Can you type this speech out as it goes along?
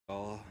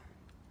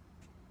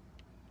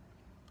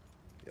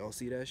Y'all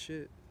see that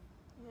shit?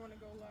 You wanna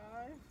go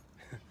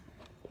live?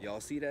 Y'all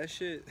see that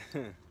shit?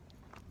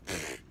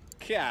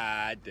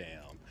 God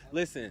damn.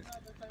 Listen.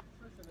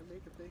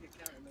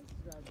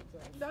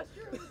 That's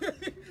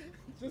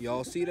true.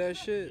 Y'all see that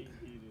shit?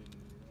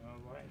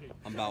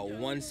 I'm about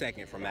 1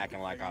 second from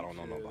acting like I don't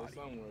know nobody.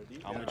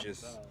 I'ma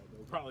just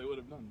probably would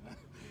have done that.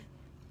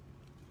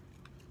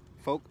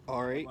 folk.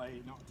 All right. Let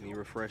me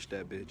refresh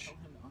that bitch.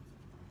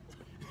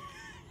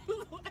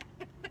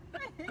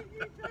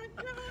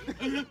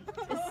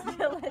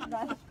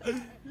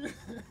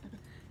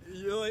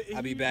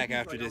 I'll be back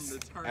after this.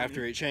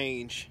 After it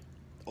change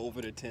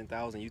over to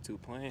 10,000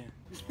 YouTube plan.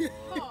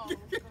 Oh,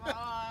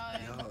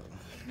 God.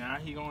 Now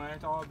he gonna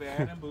act all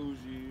bad and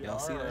bougie. Y'all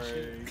see that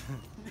shit?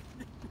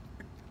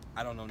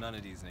 I don't know none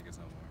of these niggas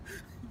no more.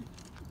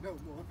 No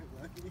more,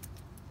 lucky.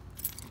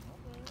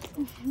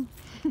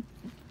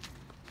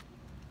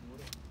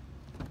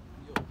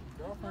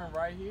 Girlfriend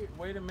right here.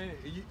 Wait a minute.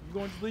 You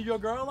gonna just leave your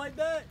girl like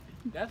that?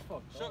 That's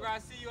fucked up. Sugar, I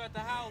see you at the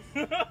house.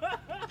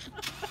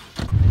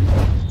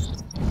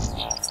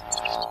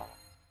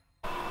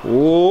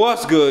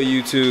 What's good,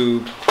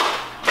 YouTube?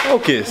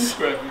 Focus.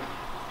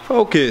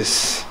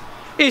 Focus.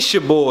 It's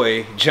your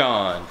boy,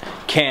 John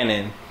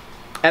Cannon.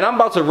 And I'm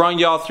about to run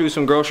y'all through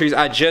some groceries.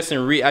 I just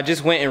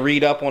went and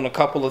read up on a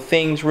couple of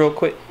things real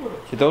quick.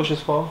 Did those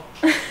just fall?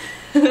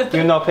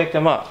 Even though I picked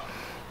them up.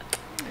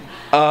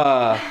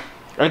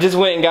 I just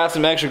went and got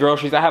some extra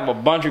groceries. I have a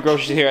bunch of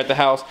groceries here at the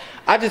house.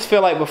 I just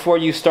feel like before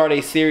you start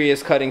a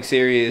serious cutting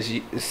series,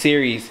 you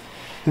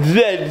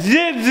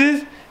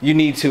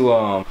need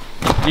to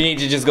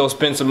just go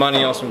spend some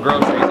money on some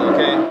groceries,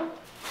 okay?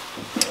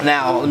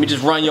 Now, let me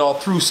just run y'all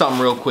through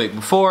something real quick.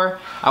 Before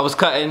I was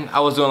cutting, I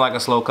was doing like a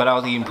slow cut. I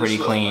was eating pretty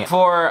clean.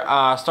 Before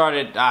I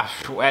started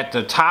at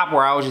the top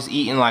where I was just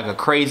eating like a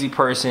crazy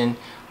person,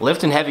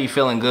 lifting heavy,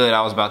 feeling good,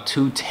 I was about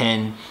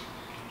 210.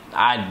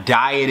 I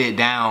dieted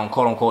down,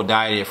 quote unquote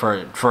dieted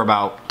for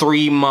about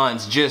 3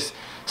 months, just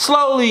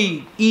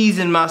slowly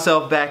easing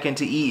myself back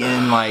into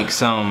eating like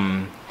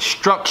some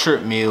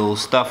structured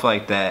meals, stuff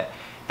like that.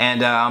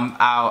 And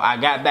I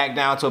got back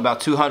down to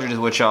about 200 is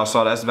what y'all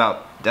saw. That's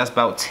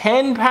about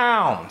 10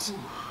 pounds.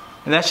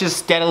 And that's just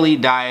steadily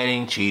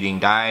dieting, cheating,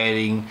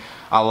 dieting,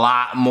 a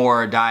lot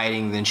more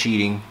dieting than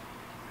cheating.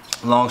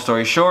 Long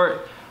story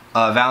short,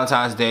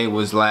 Valentine's Day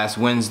was last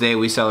Wednesday.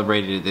 We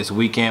celebrated it this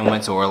weekend.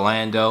 Went to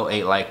Orlando,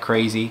 ate like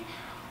crazy.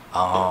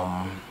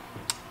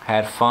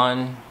 Had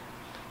fun.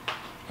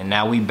 And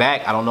now we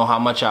back. I don't know how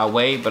much I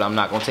weigh, but I'm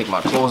not gonna take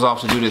my clothes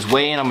off to do this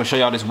weigh-in. I'm gonna show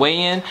y'all this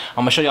weigh-in. I'm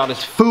gonna show y'all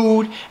this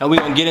food, and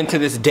we're gonna get into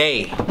this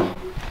day.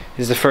 This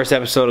is the first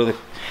episode of the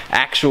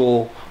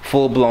actual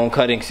full-blown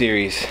cutting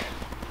series.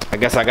 I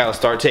guess I gotta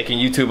start taking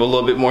YouTube a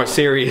little bit more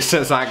serious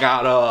since I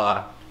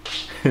got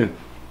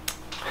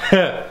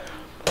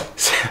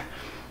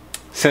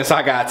since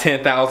I got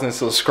 10,000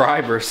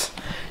 subscribers.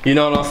 You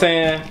know what I'm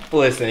saying?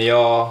 Listen,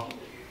 y'all.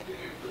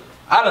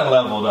 I done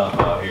leveled up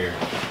out here.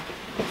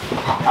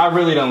 I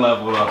really done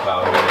leveled up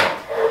out here.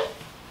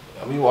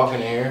 Let me walk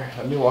in here.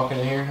 Let me walk in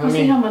here. Let's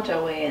see how much I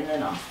weigh and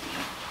then I'll see.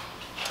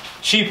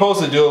 She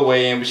supposed to do a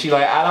weigh-in, but she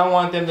like, I don't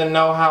want them to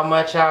know how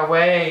much I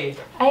weigh.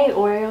 I ate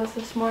Oreos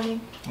this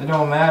morning. It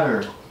don't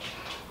matter.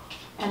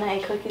 And I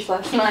ate cookies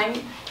last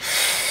night.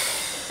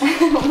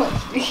 How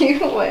much do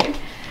you weigh?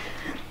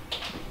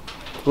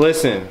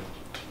 Listen,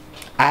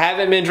 I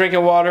haven't been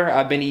drinking water.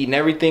 I've been eating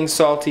everything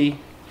salty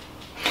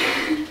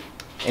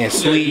and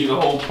sweet.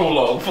 The whole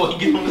prologue before you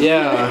get on the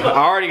Yeah, I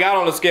already got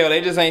on the scale.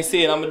 They just ain't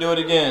see it. I'm gonna do it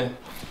again.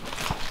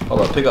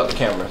 Hold up, pick up the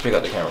camera. Pick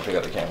up the camera. Pick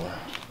up the camera.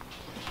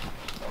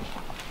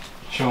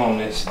 Show them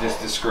this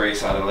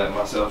disgrace I done let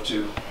myself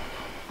to.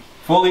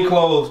 Fully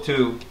clothed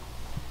too.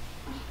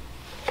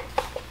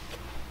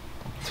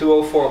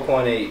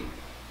 204.8.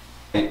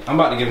 I'm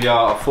about to give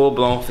y'all a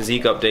full-blown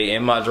physique update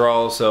in my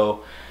drawers,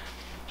 so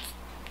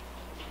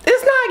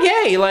it's not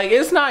gay. Like,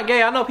 it's not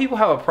gay. I know people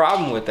have a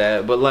problem with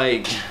that, but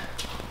like,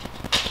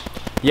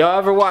 y'all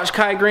ever watch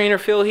Kai Green or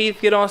Phil Heath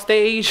get on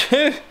stage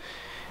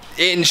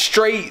in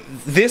straight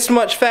this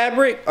much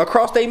fabric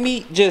across their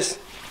meat? Just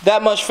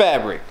that much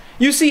fabric.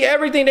 You see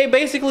everything. They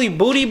basically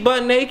booty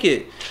butt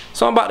naked.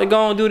 So I'm about to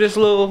go and do this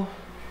little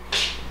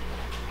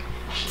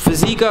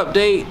physique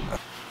update.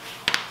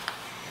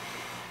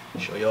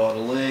 Show y'all the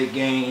leg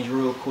gains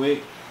real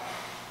quick.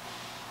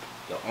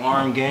 The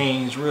arm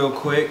gains real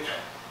quick.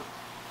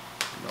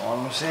 You know what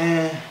I'm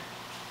saying?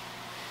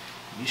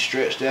 You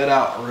stretch that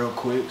out real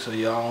quick so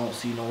y'all don't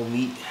see no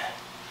meat.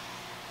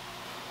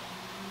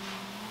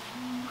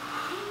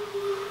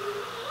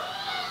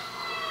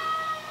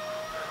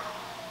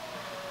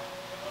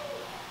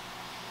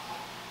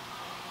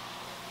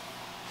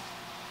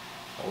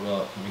 Hold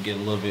up, let me get a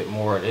little bit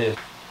more of this.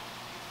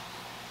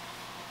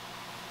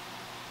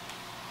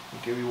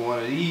 Give me one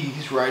of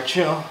these right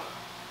here.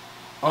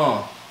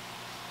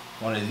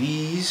 One of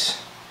these.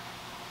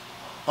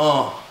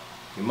 Your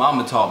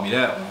mama taught me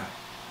that one.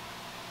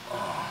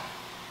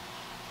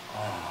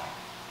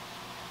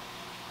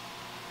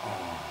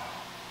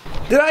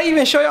 Did I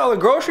even show y'all the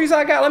groceries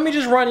I got? Let me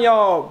just run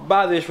y'all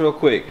by this real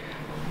quick.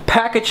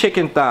 pack of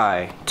chicken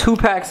thigh, 2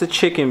 packs of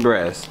chicken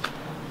breast,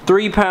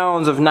 3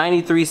 pounds of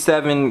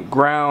 93.7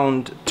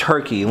 ground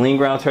turkey, lean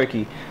ground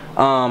turkey.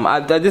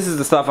 This is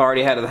the stuff I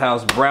already had at the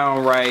house.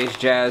 Brown rice,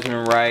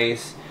 jasmine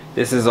rice.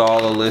 This is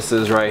all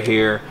Alyssa's right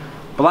here.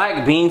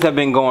 Black beans have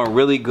been going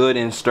really good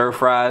in stir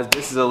fries.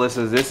 This is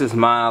Alyssa's, this is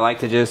mine. I like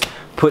to just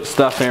put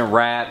stuff in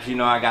wraps. You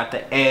know, I got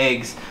the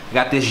eggs, I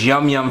got this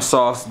yum yum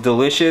sauce,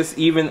 delicious.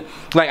 Even,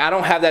 like, I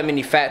don't have that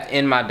many fats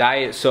in my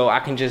diet, so I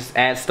can just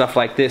add stuff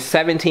like this.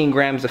 17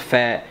 grams of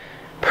fat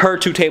per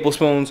 2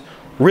 tablespoons.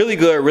 Really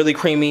good, really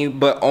creamy,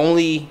 but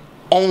only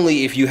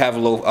if you have a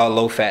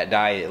low fat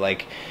diet.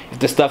 Like, if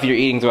the stuff you're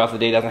eating throughout the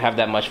day doesn't have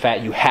that much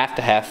fat, you have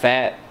to have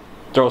fat.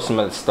 Throw some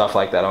of the stuff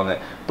like that on it.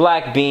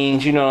 Black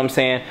beans, you know what I'm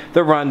saying?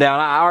 The rundown.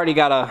 I already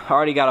got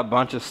a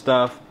bunch of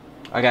stuff.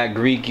 I got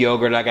Greek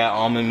yogurt, I got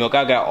almond milk,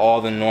 I got all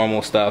the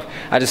normal stuff.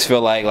 I just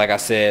feel like I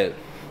said,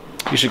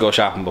 you should go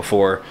shopping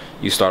before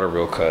you start a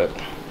real cut.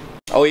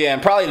 Oh yeah,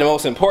 and probably the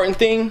most important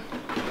thing,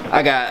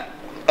 I got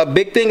a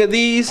big thing of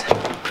these,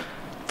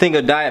 thing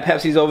of Diet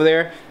Pepsi's over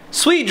there.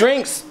 Sweet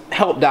drinks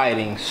help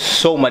dieting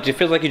so much. It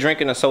feels like you're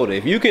drinking a soda.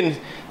 If you can,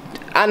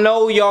 I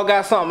know y'all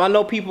got something, I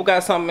know people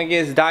got something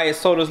against diet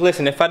sodas.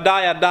 Listen, if I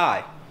die, I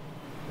die.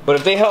 But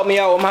if they help me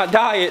out with my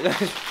diet,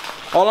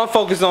 all I'm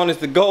focused on is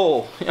the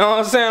goal. You know what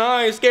I'm saying?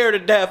 I ain't scared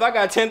of death. I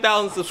got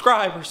 10,000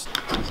 subscribers.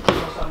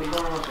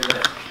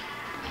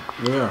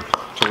 Yeah.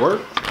 To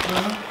work?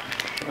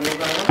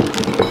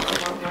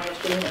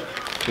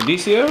 To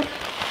DCL?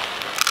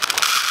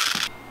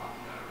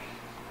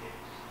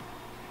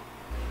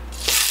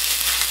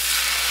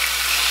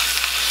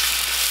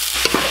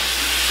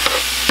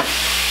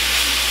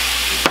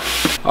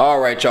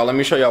 Alright y'all, let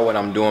me show y'all what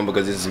I'm doing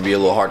because this is gonna be a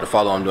little hard to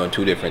follow. I'm doing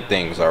 2 different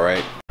things,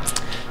 alright?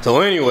 So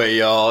anyway,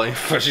 y'all,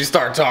 if she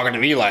started talking to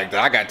me like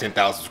that, I got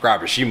 10,000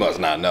 subscribers, she must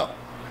not know.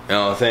 You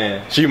know what I'm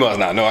saying? She must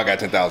not know I got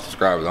 10,000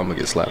 subscribers. I'm gonna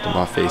get slapped in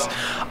my face.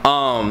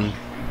 I'm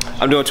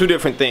doing 2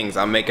 different things.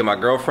 I'm making my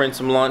girlfriend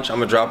some lunch. I'm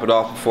gonna drop it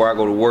off before I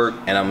go to work,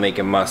 and I'm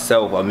making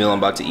myself a meal I'm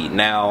about to eat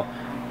now.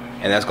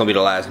 And that's gonna be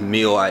the last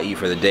meal I eat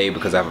for the day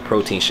because I have a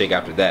protein shake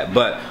after that.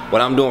 But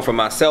what I'm doing for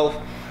myself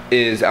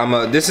is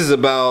this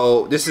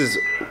is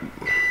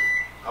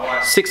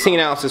 16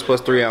 ounces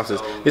plus 3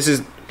 ounces. This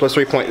is plus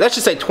 3 point, let's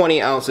just say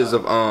 20 ounces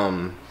of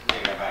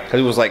because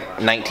it was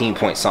like 19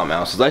 point something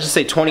ounces. Let's just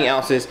say 20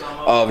 ounces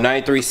of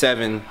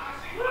 93.7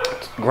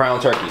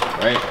 ground turkey,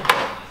 right?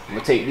 I'm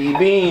gonna take these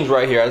beans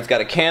right here. I just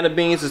got a can of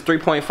beans. It's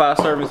 3.5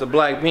 servings of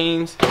black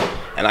beans,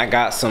 and I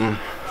got some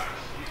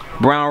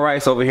brown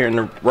rice over here in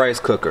the rice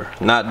cooker.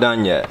 Not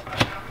done yet.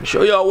 I'll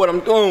show y'all what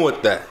I'm doing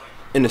with that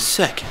in a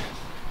second.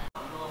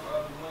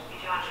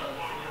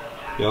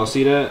 Y'all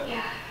see that?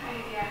 Yeah.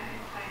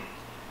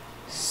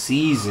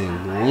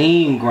 Seasoned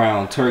lean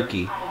ground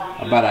turkey,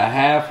 about a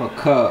half a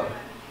cup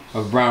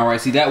of brown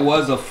rice. See, that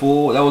was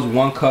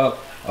 1 cup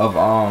of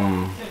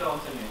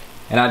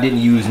and I didn't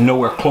use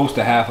nowhere close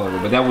to half of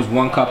it, but that was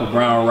 1 cup of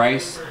brown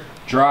rice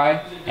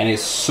dry, and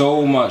it's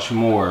so much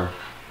more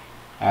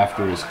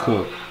after it's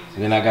cooked.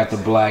 And then I got the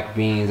black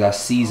beans. I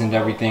seasoned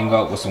everything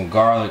up with some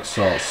garlic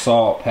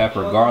salt,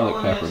 pepper, garlic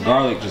pepper.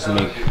 Garlic just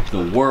make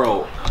the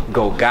world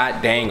go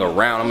god dang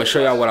around. I'm gonna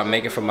show y'all what I'm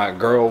making for my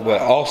girl, but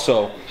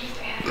also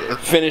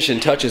finishing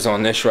touches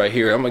on this right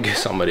here. I'm gonna get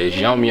some of this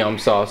yum yum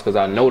sauce because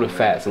I know the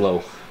fat's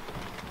low.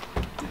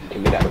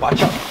 Give me that.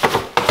 Watch out.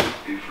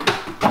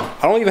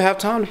 I don't even have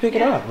time to pick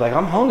it up. Like,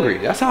 I'm hungry.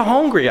 That's how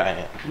hungry I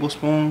am. 2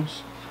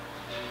 spoons.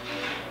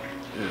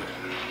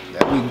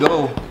 There we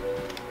go.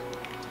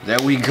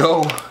 There we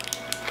go.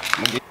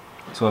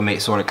 So it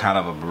made sort of kind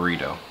of a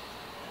burrito.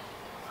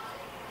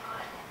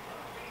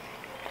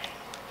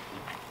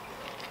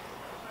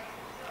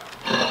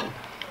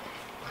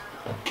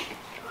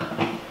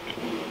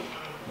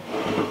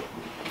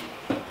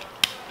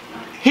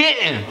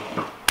 Hitting!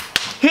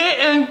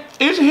 Hitting!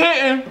 It's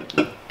hitting!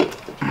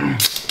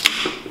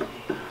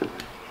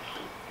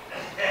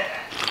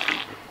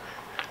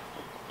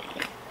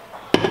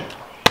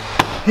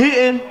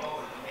 Hitting!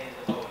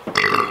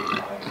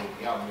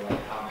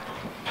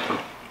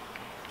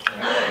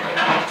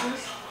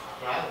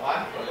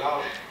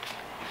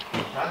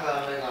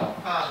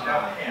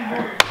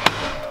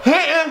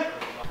 Hitting!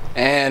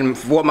 And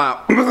what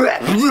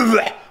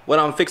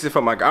I'm fixing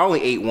for my, I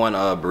only ate 1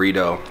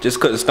 burrito. Just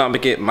couldn't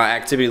stomach it. My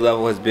activity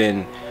level has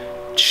been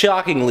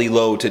shockingly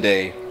low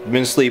today.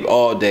 Been asleep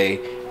all day,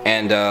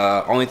 and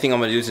only thing I'm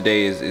gonna do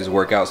today is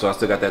work out. So I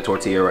still got that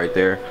tortilla right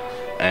there,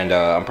 and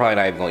I'm probably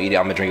not even gonna eat it.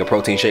 I'm gonna drink a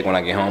protein shake when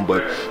I get home.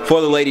 But for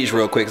the ladies,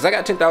 real quick, cause I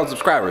got 10,000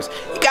 subscribers.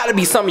 You gotta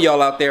be some of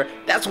y'all out there.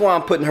 That's why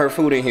I'm putting her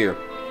food in here.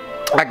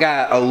 I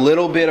got a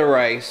little bit of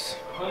rice.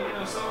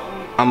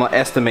 I'm gonna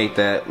estimate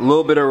that. A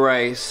little bit of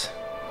rice.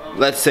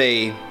 Let's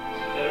say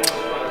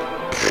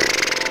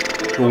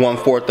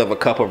 1/4 of a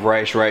cup of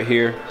rice right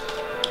here.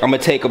 I'm gonna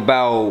take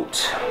about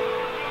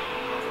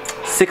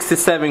 6 to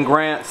 7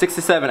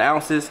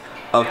 ounces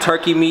of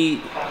turkey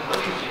meat.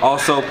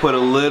 Also put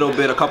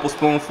a couple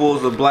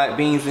spoonfuls of black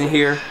beans in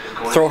here.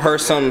 Throw her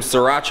some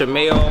sriracha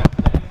mayo.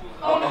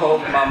 Oh,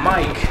 my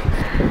mic.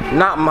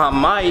 Not my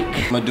mic.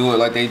 I'm gonna do it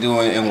like they do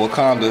in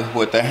Wakanda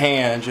with the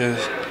hand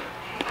just.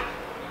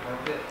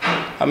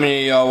 How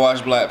many of y'all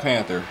watch Black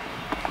Panther?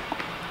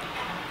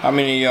 How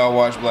many of y'all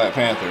watch Black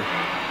Panther?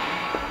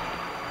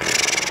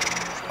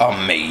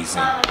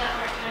 Amazing.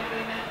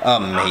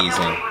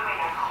 Amazing.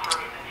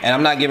 And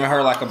I'm not giving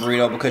her like a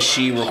burrito because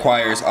she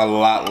requires a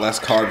lot less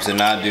carbs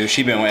than I do.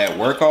 She been at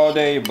work all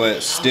day,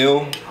 but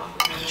still,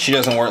 she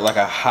doesn't work like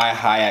a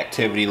high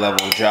activity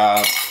level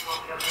job.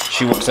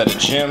 She works at a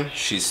gym.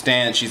 She's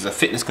a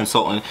fitness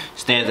consultant,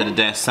 stands at a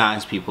desk,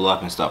 signs people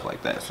up and stuff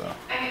like that. So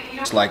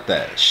it's like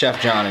that.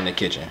 Chef John in the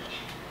kitchen.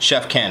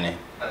 Chef Cannon.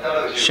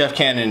 Chef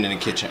Cannon in the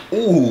kitchen.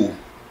 Ooh.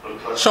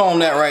 Show him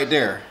that right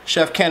there.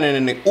 Chef Cannon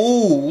in the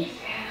ooh.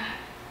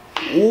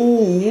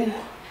 Ooh.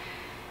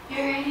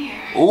 You're in here.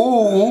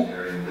 Ooh.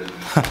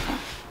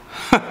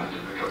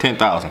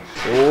 10,000.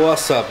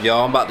 What's up,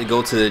 y'all? I'm about to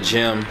go to the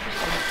gym.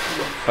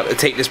 About to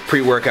take this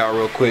pre-workout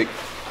real quick.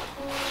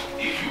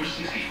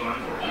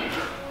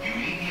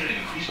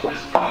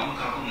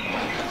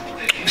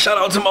 Shout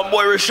out to my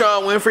boy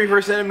Rashawn Winfrey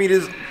for sending me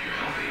this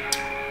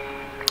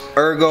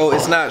Ergo.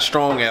 It's not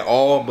strong at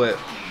all, but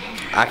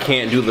I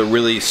can't do the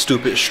really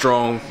stupid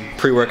strong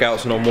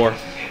pre-workouts no more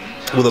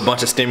with a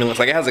bunch of stimulants.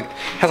 Like it has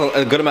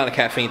a good amount of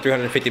caffeine,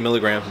 350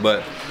 milligrams,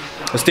 but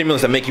the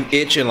stimulants that make you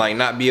itch and like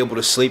not be able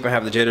to sleep and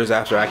have the jitters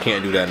after, I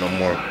can't do that no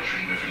more.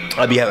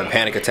 I'd be having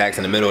panic attacks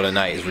in the middle of the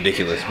night. It's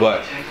ridiculous.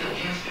 But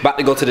about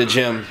to go to the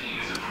gym,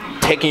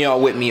 taking y'all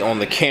with me on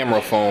the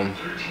camera phone.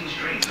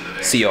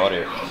 See y'all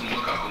there.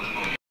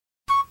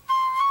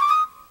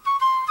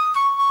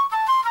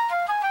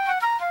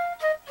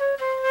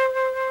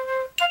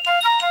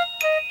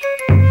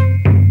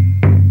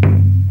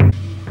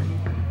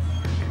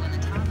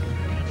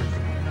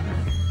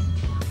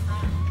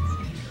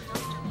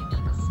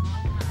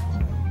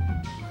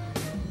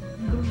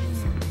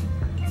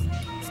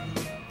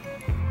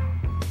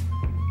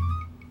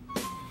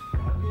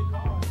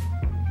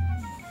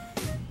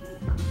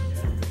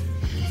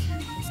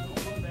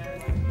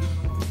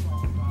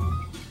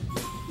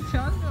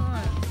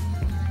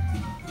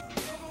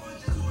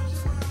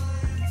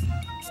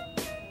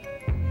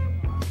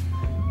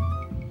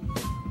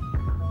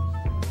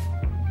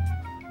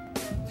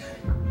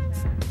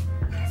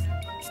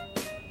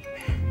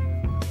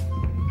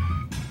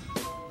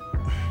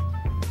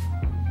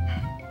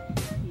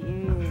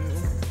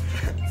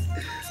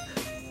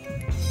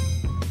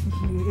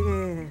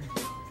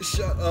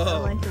 Shut up. I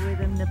like the way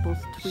the nipples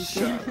tweak.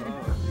 Shut up.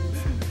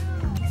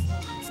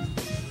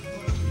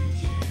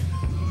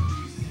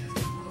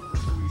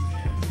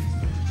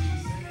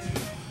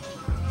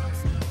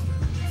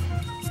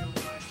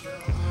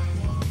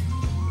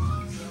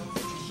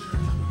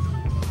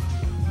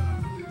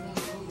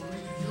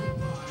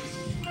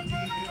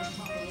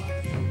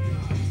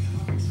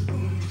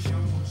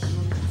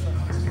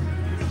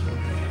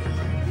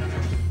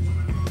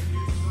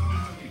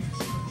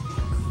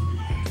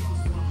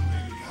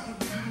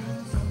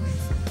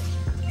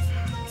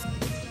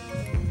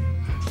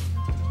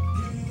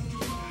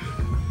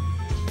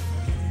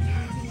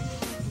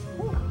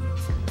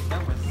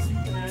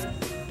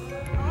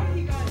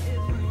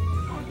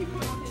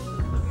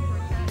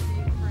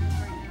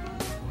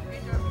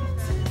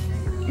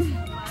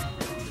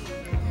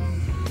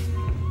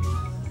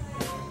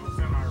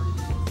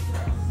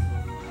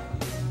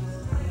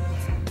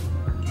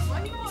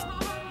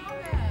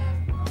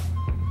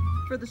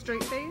 For the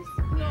straight face?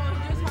 No,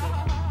 just ha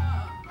ha ha.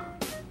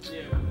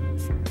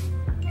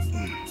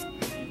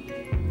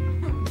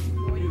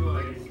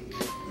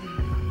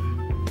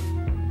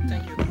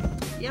 Thank you.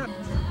 Yeah.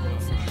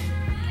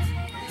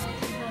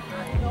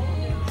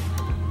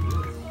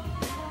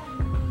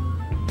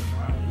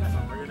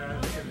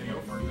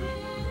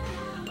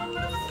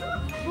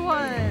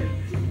 What?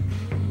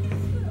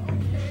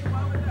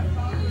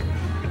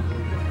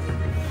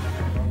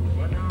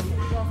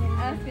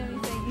 Ask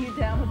anything. You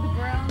down with the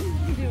brown? Do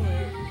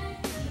it.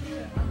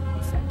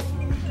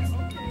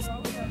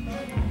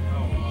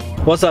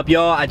 What's up,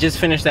 y'all? I just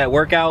finished that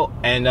workout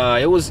and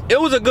it was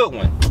a good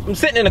one. I'm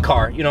sitting in the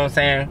car, you know what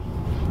I'm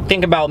saying?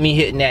 Think about me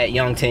hitting that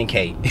young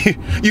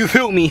 10K. You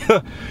feel me?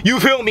 You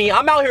feel me?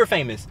 I'm out here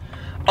famous.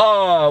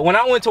 When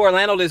I went to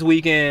Orlando this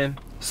weekend,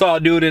 saw a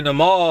dude in the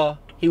mall.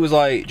 He was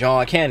like,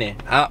 John Cannon,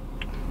 I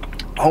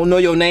don't know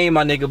your name,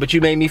 my nigga, but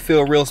you made me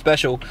feel real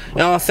special. You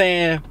know what I'm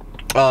saying?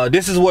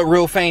 This is what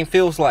real fame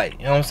feels like.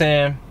 You know what I'm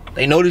saying?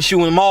 They notice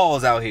you in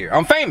malls out here.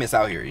 I'm famous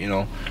out here, you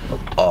know.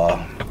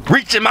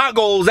 Reaching my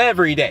goals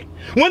every day.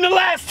 When the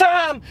last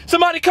time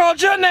somebody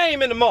called your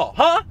name in the mall,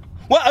 huh?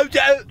 What?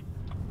 I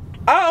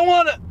don't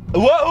wanna.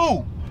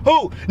 What?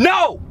 Who?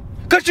 No,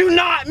 cause you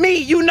not me.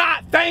 You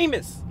not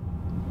famous.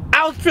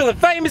 I was feeling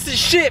famous as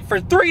shit for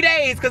 3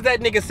 days cause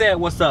that nigga said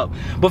what's up.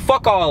 But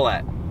fuck all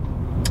that.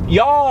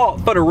 Y'all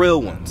for the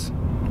real ones.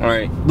 All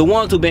right, the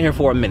ones who been here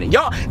for a minute.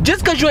 Y'all,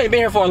 just cause you ain't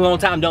been here for a long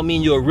time don't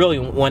mean you're a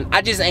real one.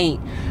 I just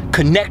ain't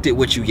connected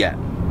with you yet.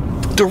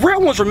 The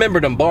real ones remember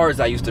them bars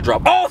I used to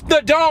drop off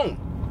the dome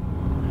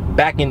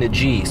back in the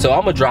G. So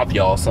I'm gonna drop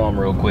y'all some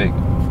real quick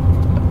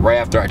right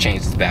after I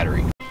change this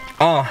battery.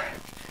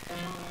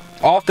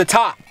 Off the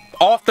top.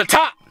 Off the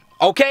top.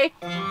 Okay?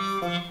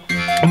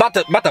 About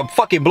to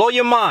fucking blow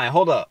your mind.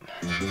 Hold up.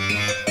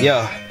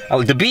 Yeah.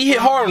 The beat hit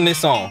hard on this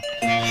song.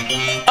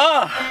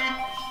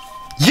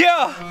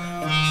 Yeah.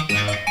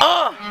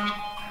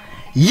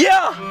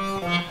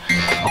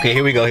 Yeah. Okay,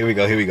 here we go.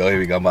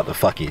 I'm about to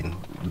fucking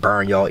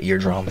burn y'all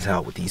eardrums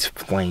out with these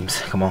flames.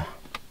 Come on.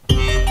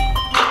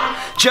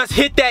 Just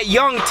hit that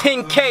young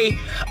 10K.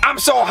 I'm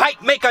so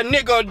hyped, make a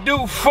nigga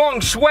do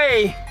feng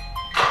shui.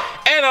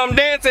 And I'm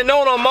dancing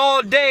on them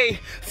all day.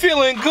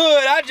 Feeling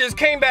good, I just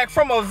came back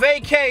from a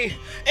vacay.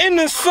 In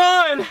the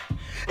sun,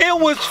 it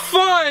was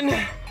fun.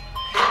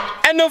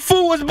 And the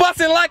food was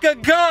busting like a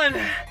gun.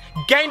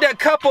 Gained a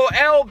couple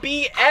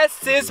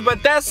LBS's,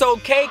 but that's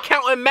okay.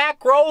 Counting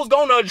macros,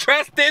 gonna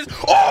address this.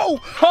 Oh,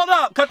 hold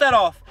up, cut that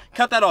off.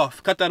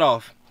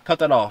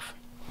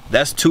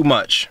 That's too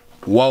much.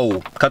 Whoa,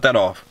 cut that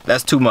off.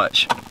 That's too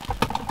much.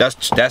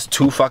 That's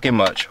too fucking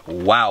much.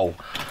 Wow.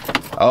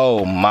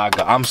 Oh my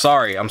God. I'm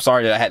sorry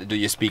that I had to do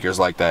your speakers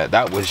like that.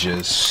 That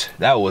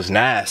was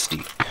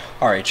nasty.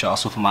 All right, y'all.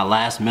 So for my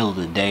last meal of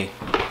the day,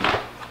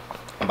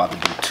 I'm about to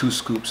do 2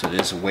 scoops of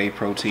this whey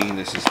protein.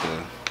 This is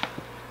the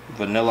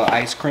vanilla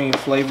ice cream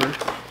flavor.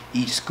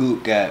 Each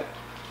scoop got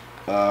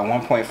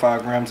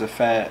 1.5 grams of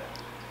fat,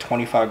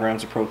 25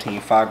 grams of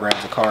protein, 5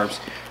 grams of carbs.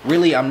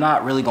 Really, I'm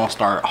not really gonna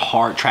start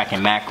hard tracking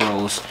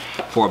macros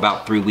for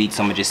about 3 weeks.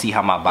 I'm gonna just see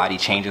how my body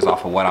changes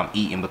off of what I'm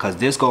eating, because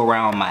this go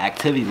around my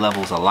activity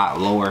level is a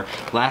lot lower.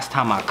 Last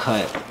time I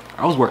cut,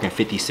 I was working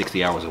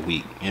 50-60 hours a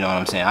week. You know what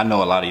I'm saying? I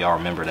know a lot of y'all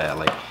remember that,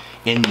 like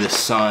in the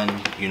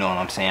sun, you know what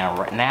I'm saying?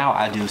 Right now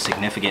I do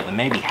significantly,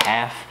 maybe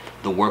half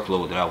the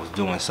workload that I was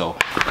doing, so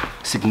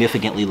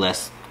significantly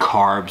less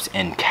carbs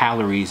and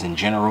calories in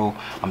general.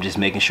 I'm just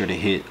making sure to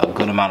hit a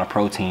good amount of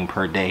protein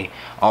per day.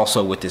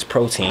 Also with this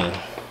protein,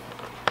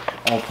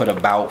 I'm gonna put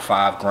about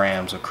 5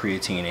 grams of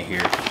creatine in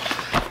here.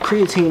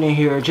 Creatine in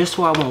here just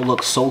so I won't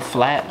look so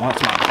flat. Once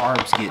my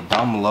carbs get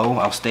dumb low,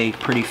 I'll stay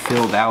pretty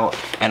filled out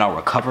and I'll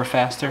recover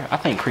faster. I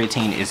think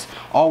creatine is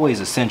always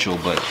essential,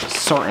 but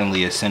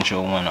certainly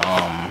essential when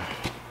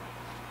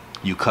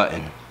you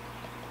cutting.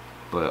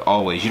 But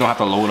always, you don't have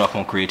to load up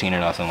on creatine or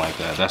nothing like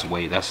that.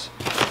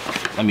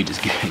 Let me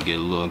just get a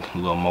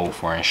little more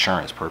for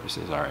insurance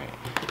purposes. All right.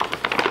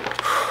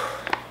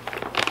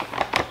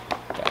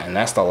 And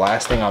that's the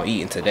last thing I'm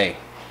eating today.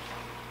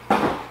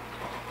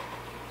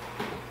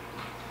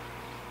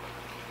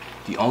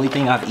 The only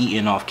thing I've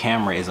eaten off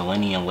camera is a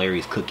Lenny and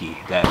Larry's cookie,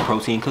 that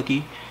protein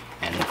cookie,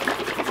 and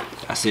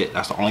that's it.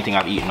 That's the only thing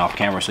I've eaten off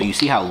camera. So you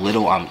see how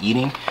little I'm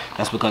eating?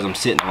 That's because I'm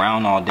sitting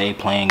around all day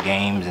playing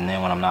games, and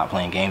then when I'm not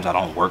playing games, I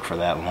don't work for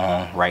that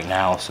long right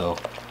now. So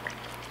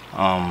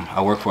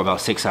I work for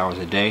about 6 hours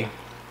a day.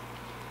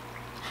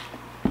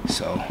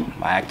 So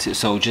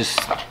just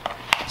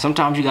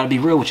sometimes you gotta be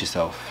real with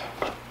yourself.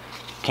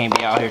 Can't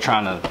be out here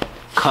trying to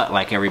cut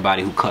like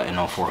everybody who cutting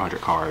on 400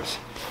 carbs.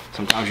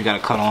 Sometimes you gotta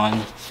cut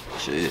on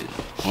shit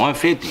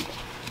 150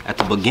 at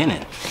the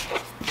beginning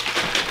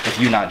if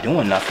you're not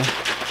doing nothing.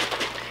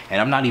 And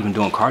I'm not even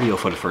doing cardio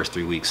for the first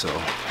 3 weeks, so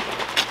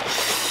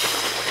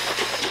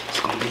it's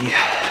gonna be,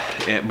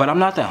 yeah, but I'm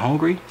not that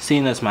hungry,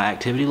 seeing as my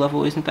activity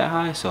level isn't that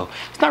high, so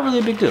it's not really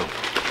a big deal.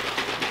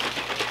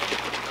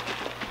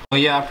 Well,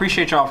 yeah, I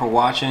appreciate y'all for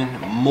watching.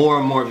 More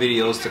and more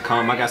videos to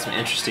come. I got some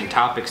interesting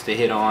topics to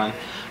hit on.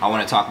 I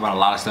want to talk about a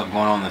lot of stuff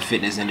going on in the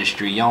fitness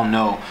industry. Y'all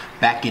know,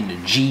 back in the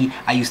G,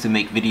 I used to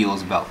make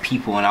videos about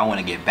people, and I want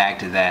to get back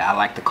to that. I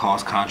like to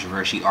cause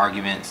controversy,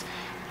 arguments,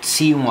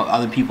 seeing what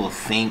other people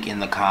think in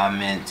the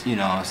comments, you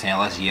know what I'm saying?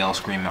 Let's yell,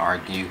 scream, and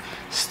argue.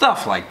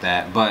 Stuff like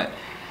that. But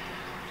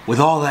with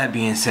all that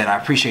being said, I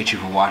appreciate you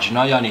for watching.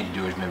 All y'all need to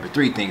do is remember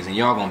 3 things, and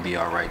y'all gonna be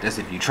alright. That's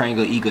if you train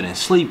good, eat good, and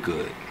sleep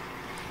good.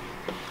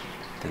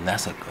 Then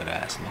that's a good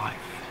ass life.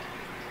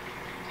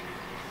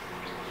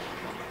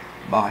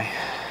 Bye.